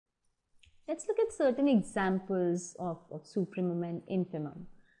let's look at certain examples of supremum and infimum.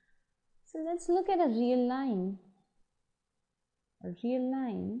 So let's look at a real line,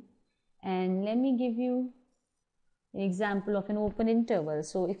 and let me give you an example of an open interval.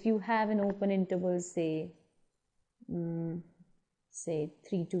 So if you have an open interval, say 3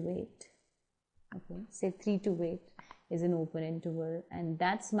 to 8, okay, say 3 to 8 is an open interval, and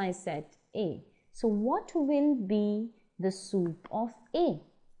that's my set A. So what will be the sup of A?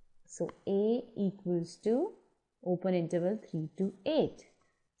 So A equals to open interval 3 to 8.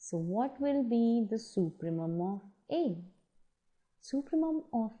 So what will be the supremum of A? Supremum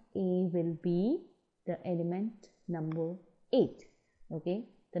of A will be the element number 8, okay,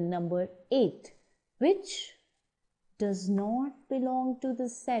 the number 8, which does not belong to the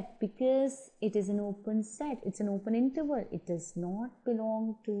set because it is an open set, it's an open interval. It does not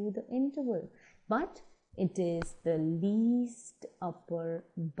belong to the interval, but it is the least upper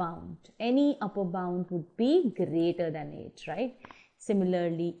bound. Any upper bound would be greater than 8, right?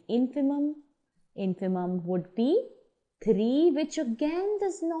 Similarly, infimum would be 3, which again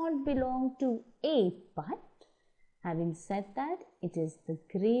does not belong to 8, but having said that, it is the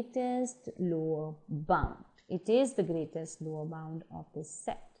greatest lower bound. It is the greatest lower bound of this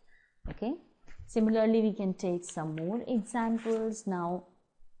set, okay? Similarly, we can take some more examples. Now,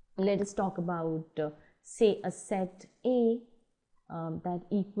 let us talk about, say, a set A that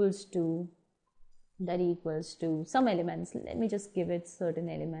equals to some elements. Let me just give it certain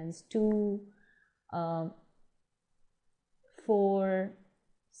elements, 2, 4,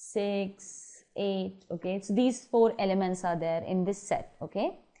 6, 8, okay? So these 4 elements are there in this set,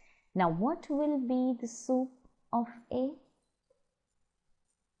 okay? Now, what will be the sup of A?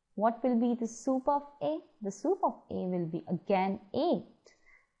 What will be the sup of A? The sup of A will be again 8,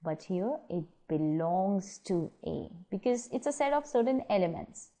 but here it belongs to A because it's a set of certain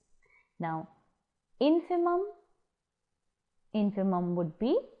elements. Now, infimum would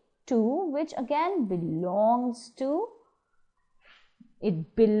be 2, which again belongs to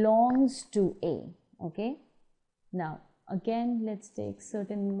A, okay? Now, again, let's take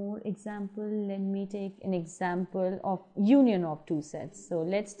certain more example. Let me take an example of union of 2 sets. So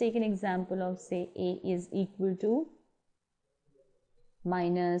let's take an example of, say, A is equal to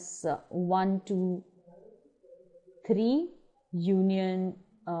minus 1 to 3 union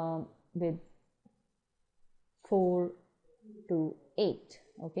with 4 to 8,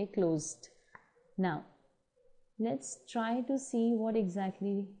 okay, closed. Now, let's try to see what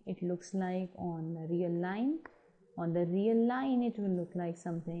exactly it looks like on a real line. On the real line, it will look like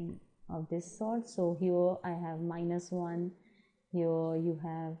something of this sort. So here I have minus 1, here you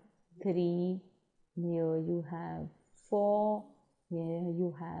have 3, here you have 4, here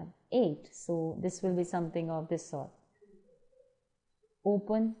you have 8. So this will be something of this sort.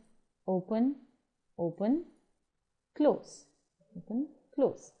 Open, open, open, close, open,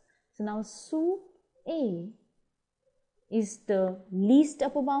 close. So now sup A is the least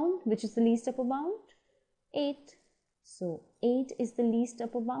upper bound. Which is the least upper bound? 8. So 8 is the least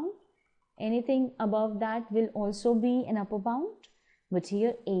upper bound. Anything above that will also be an upper bound, but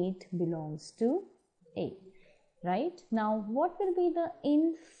here 8 belongs to A, right? Now, what will be the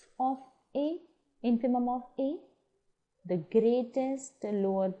infimum of A? The greatest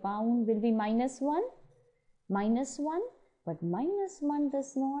lower bound will be minus 1, but minus 1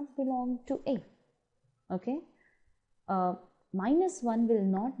 does not belong to A, okay? Minus 1 will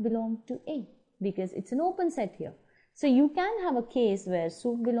not belong to A because it's an open set here. So you can have a case where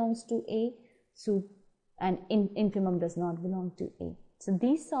sup belongs to A, and infimum does not belong to A. So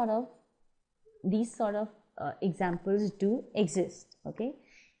these sort of examples do exist, okay?